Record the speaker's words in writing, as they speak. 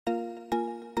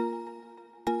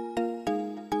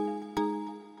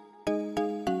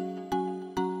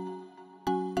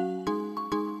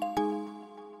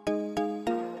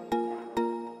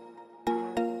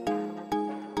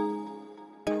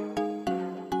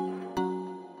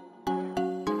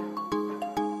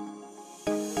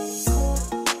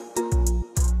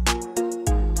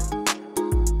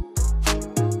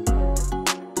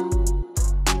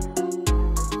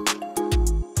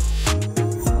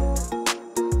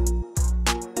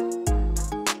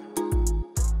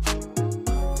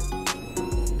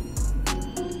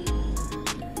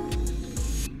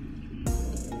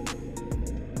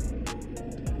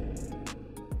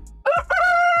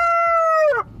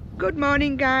Good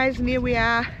morning guys, and here we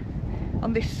are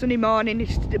on this sunny morning.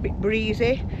 It's a bit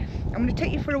breezy. I'm going to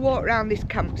take you for a walk around this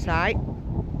campsite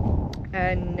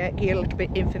and give you a little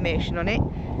bit of information on it.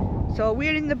 So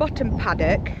we're in the bottom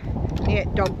paddock near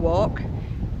dog walk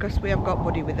because we have got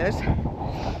Buddy with us,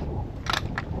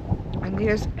 and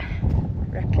here's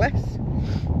Reckless.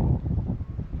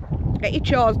 Get your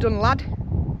chores done, lad.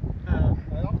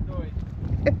 I'm doing.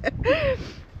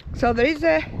 So there is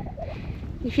a,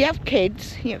 if you have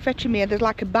kids, you can fetch them here. There's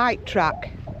like a bike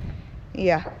track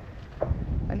here,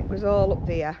 and it was all up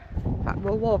there. In fact,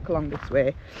 we'll walk along this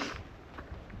way.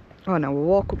 Oh no, we'll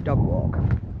walk up dog walk.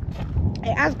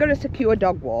 It has got a secure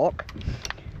dog walk,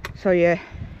 so you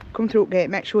come through the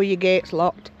gate, make sure your gate's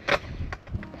locked.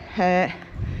 There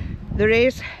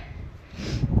is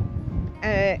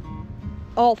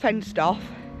all fenced off,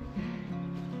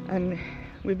 and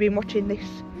we've been watching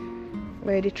this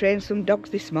lady train some dogs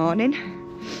this morning.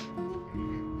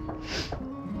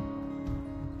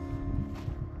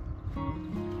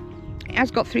 It has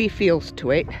got 3 fields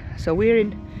to it, so we're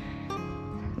in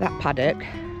that paddock,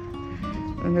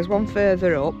 and there's one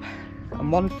further up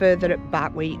and one further at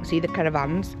back where you can see the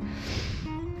caravans,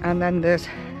 and then there's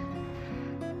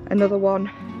another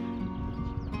one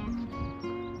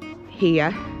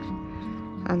here,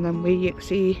 and then where you can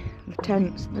see the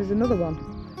tents, there's another one.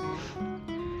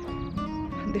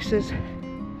 And this is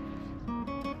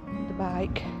the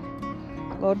bike,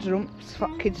 loads of rumps for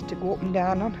kids to go up and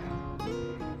down on.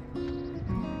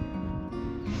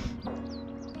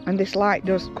 And this light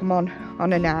does come on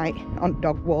a night on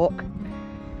dog walk.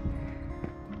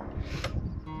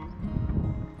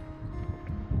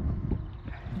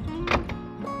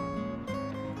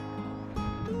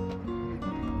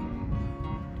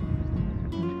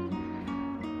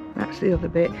 That's the other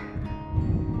bit,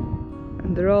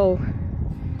 and they're all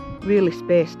really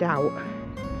spaced out.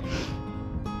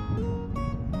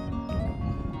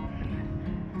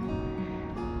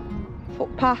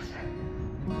 Footpath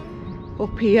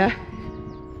up here.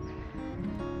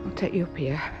 I'll take you up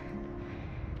here.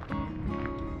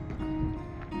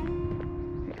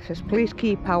 It says please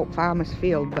keep out Farmer's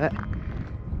Field, but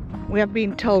we have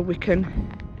been told we can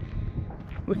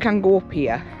go up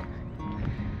here,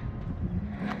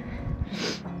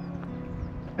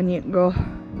 and you can go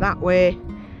that way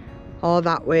or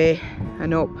that way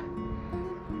and up,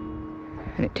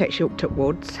 and it takes you up to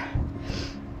woods.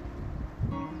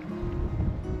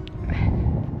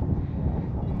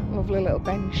 Lovely little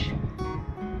bench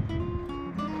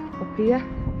up here.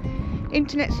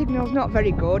 Internet signal's not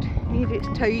very good, neither it's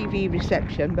TV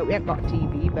reception, but we haven't got a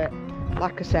TV. But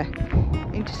like I said,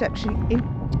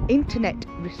 internet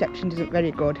reception isn't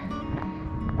very good.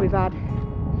 We've had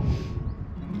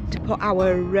to put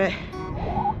our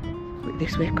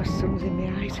this way because the sun's in the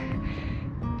eyes.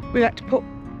 We had to put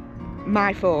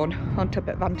my phone on top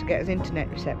of the van to get us internet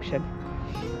reception.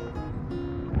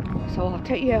 So I'll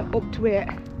take you up to where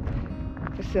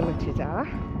facilities are,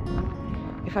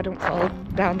 if I don't fall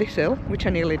down this hill, which I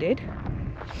nearly did.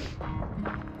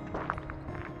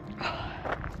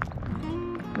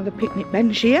 Another picnic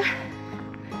bench here.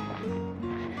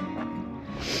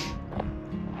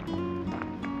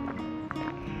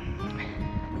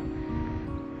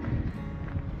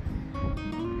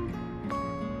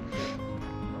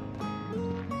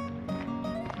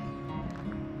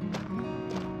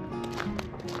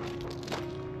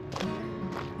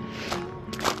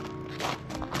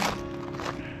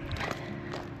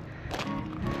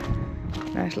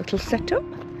 Nice little setup.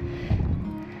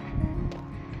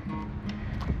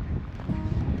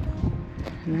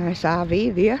 Nice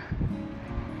RV there.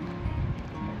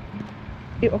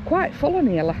 It was quite full on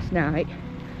here last night,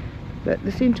 but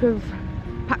they seem to have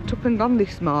packed up and gone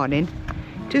this morning.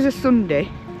 It is a Sunday.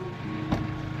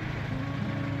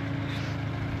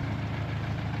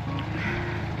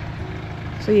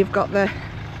 So you've got the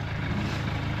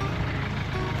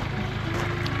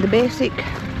basic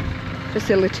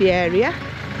facility area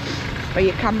for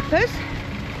your campers,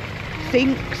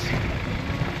 sinks,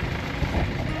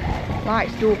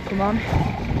 lights do come on.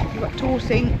 You've got 2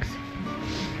 sinks,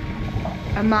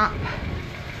 a map,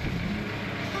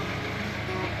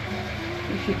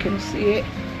 if you can see it,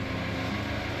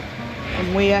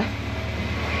 and we're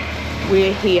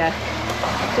here.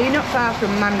 So you're not far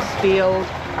from Mansfield,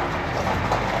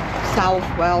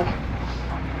 Southwell.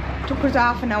 Took us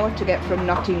half an hour to get from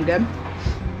Nottingham.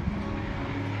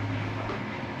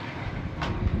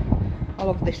 I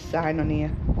love this sign on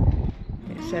here.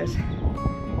 It says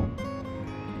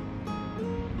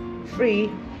free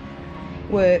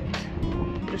works,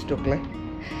 just ugly.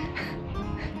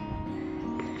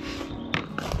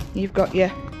 You've got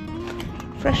your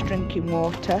fresh drinking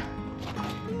water,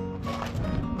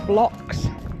 blocks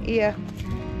here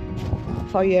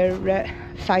for your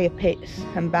fire pits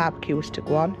and barbecues to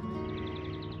go on.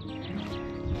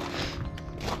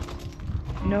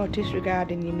 Notice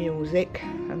regarding your music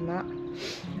and that.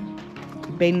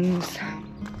 Bins,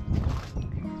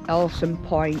 Elson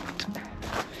Point.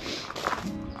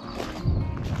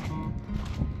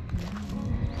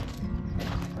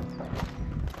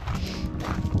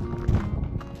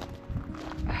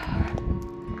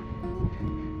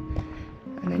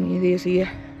 And then these are your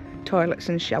toilets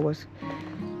and showers.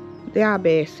 They are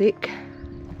basic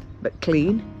but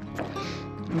clean.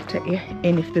 I'll take you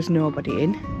in if there's nobody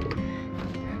in.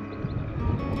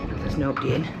 There's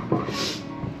nobody in.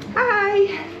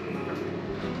 Hi!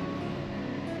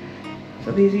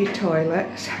 So these are your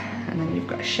toilets, and then you've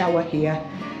got a shower here.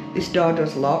 This door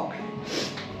does lock.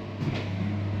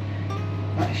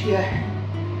 That's your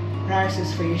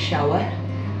prices for your shower.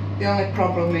 The only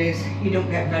problem is you don't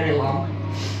get very long.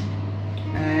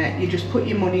 You just put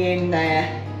your money in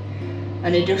there,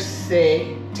 and it just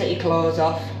say take your clothes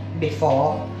off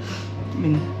before. I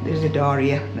mean, there's a door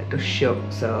here that does shut,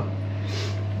 so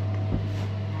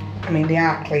I mean they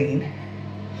are clean.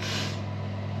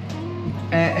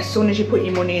 As soon as you put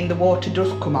your money in, the water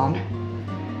does come on.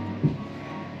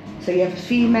 So you have a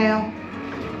female,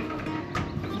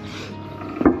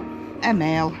 a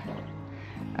male,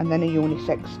 and then a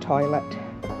unisex toilet.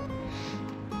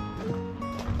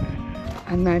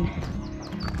 And then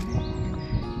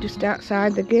just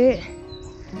outside the gate,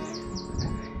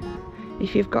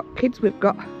 if you've got kids, we've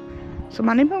got some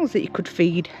animals that you could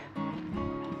feed.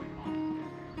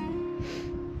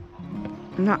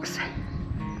 And that's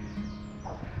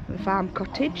the farm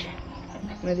cottage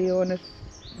where the owners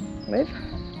live.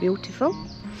 Beautiful.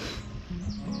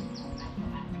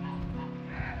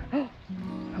 Oh,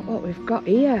 look what we've got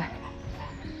here.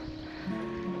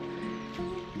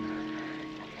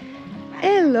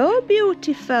 Hello,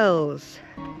 beautifuls.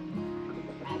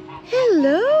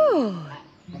 Hello.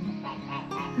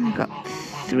 I've got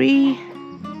three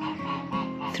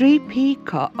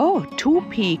peacocks. Oh, 2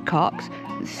 peacocks,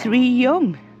 3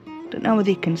 young. Don't know whether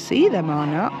you can see them or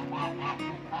not.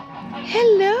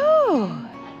 Hello.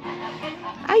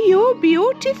 Are you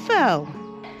beautiful?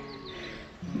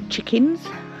 Chickens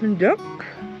and duck.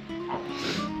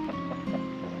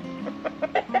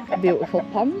 A beautiful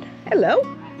pond. Hello.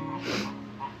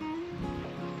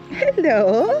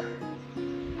 Hello.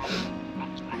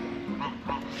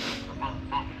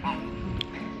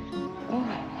 Oh.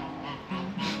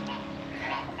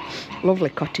 Lovely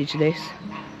cottage this.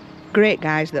 Great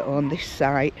guys that own this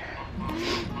site.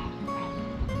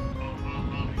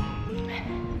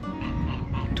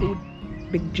 2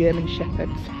 big German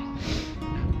shepherds.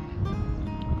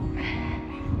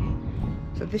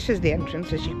 So this is the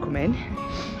entrance as you come in.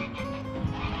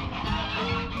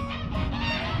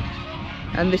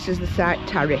 And this is the site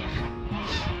tariff.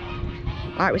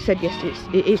 Like we said yesterday,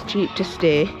 it is cheap to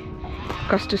stay.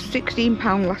 Cost us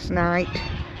 £16 last night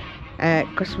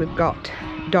because we've got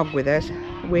dog with us.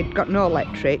 We'd got no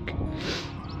electric.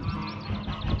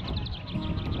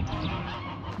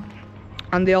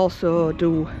 And they also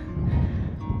do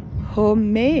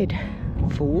homemade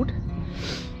food.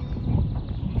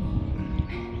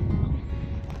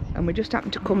 And we just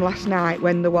happened to come last night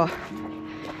when they were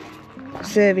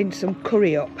serving some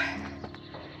curry up,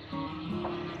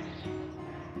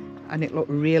 and it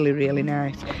looked really, really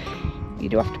nice. You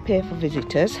do have to pay for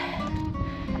visitors.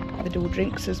 They do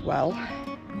drinks as well.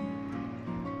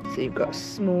 So you've got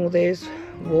smoothies,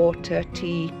 water,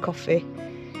 tea, coffee.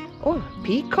 Oh,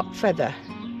 peacock feather.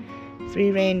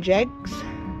 3 range eggs.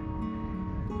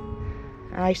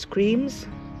 Ice creams.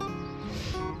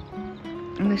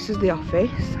 And this is the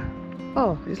office.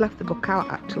 Oh, he's left the book out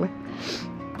actually.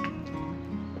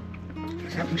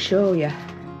 So I can show you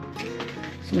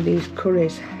some of these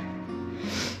curries.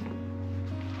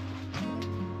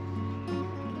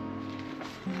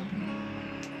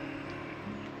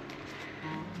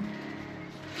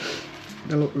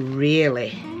 They look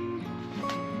really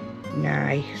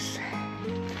nice.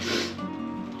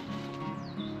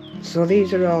 So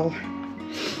these are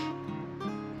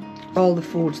all the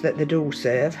foods that they do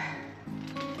serve.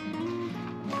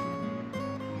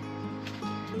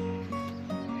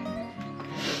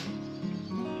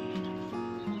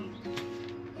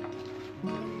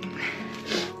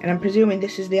 And I'm presuming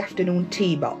this is the afternoon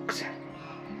tea box.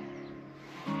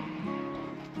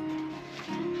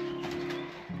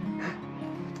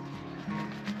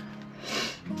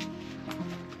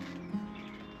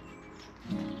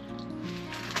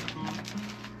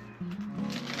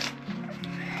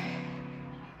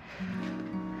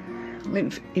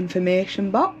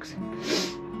 Information box.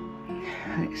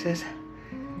 And it says,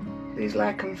 please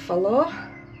like and follow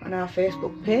on our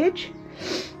Facebook page.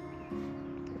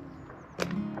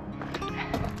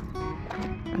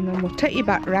 And then we'll take you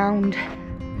back round.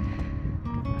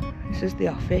 This is the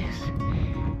office.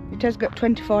 It has got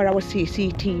 24-hour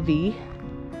CCTV.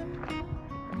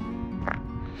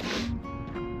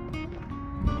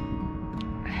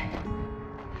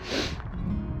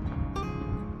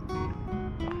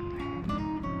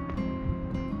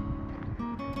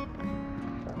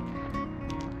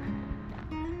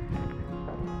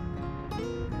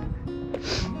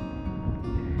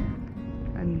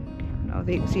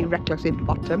 You can see Reckless in the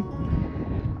bottom.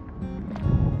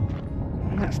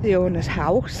 And that's the owner's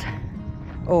house.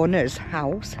 Owner's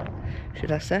house,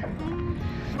 should I say.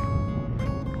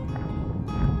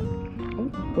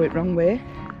 Oh, went wrong way.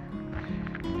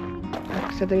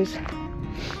 So this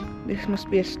must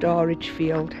be a storage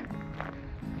field.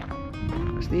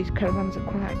 Because these caravans are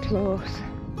quite close.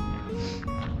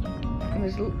 And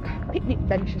there's picnic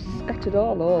benches scattered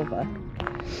all over.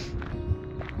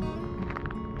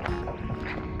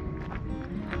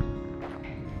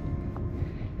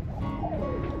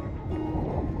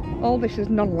 All this is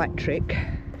non-electric,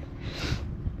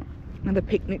 and the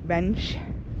picnic bench.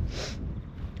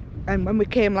 And when we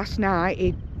came last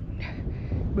night,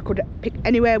 we could pick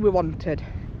anywhere we wanted.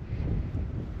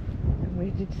 And we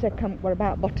did say camp, we're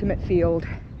about bottom at field.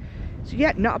 So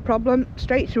yeah, not a problem.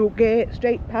 Straight through gate,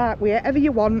 straight park, wherever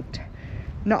you want,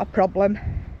 not a problem.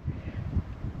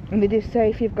 And they did say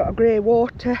if you've got a grey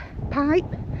water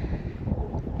pipe,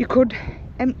 you could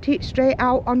empty it straight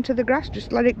out onto the grass,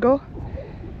 just let it go.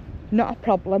 Not a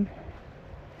problem.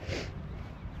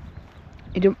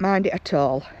 He don't mind it at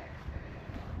all.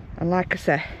 And like I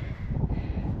say,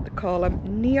 they call them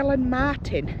Neil and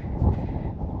Martin.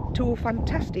 Two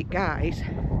fantastic guys.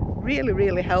 Really,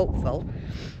 really helpful.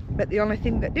 But the only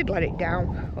thing that did let it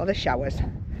down were the showers.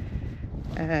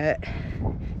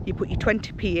 You put your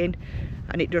 20p in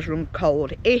and it does run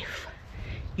cold. If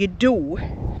you do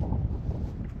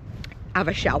have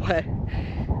a shower,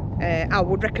 I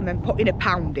would recommend putting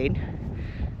 £1 in,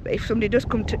 but if somebody does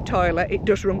come to the toilet, it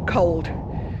does run cold,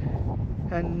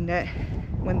 and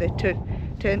when they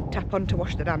turn tap on to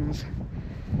wash their hands.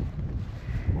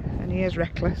 And here's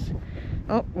Reckless.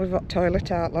 Oh, we've got toilet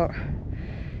out, look.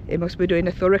 He must be doing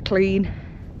a thorough clean.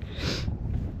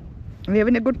 Are you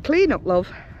having a good clean up,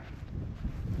 love?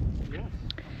 Yes.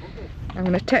 I'm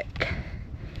going to take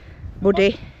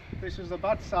Buddy. This is the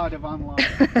bad side of van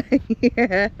life.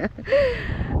 Yeah.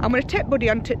 I'm going to take Buddy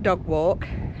onto the dog walk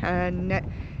and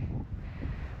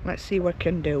let's see what I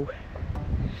can do.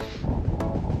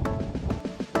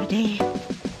 Ready?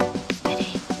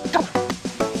 Steady. Go!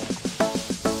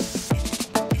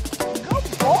 Good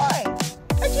boy!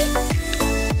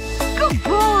 Good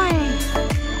boy!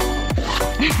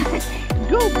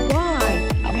 Good boy!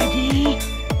 Ready?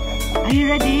 Are you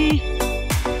ready?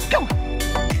 Go!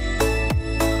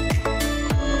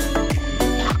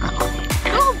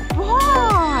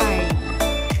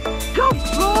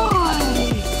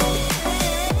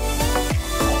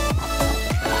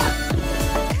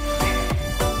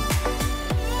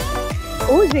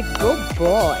 Who's a good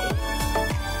boy?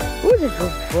 Who's a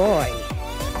good boy?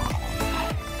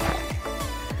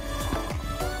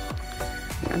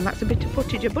 And that's a bit of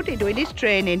footage of Buddy doing his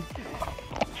training.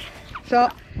 So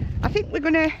I think we're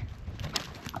going to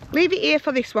leave it here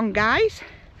for this one, guys.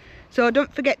 So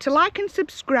don't forget to like and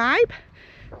subscribe,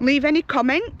 leave any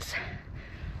comments,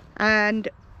 and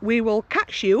we will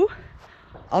catch you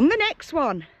on the next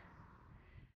one.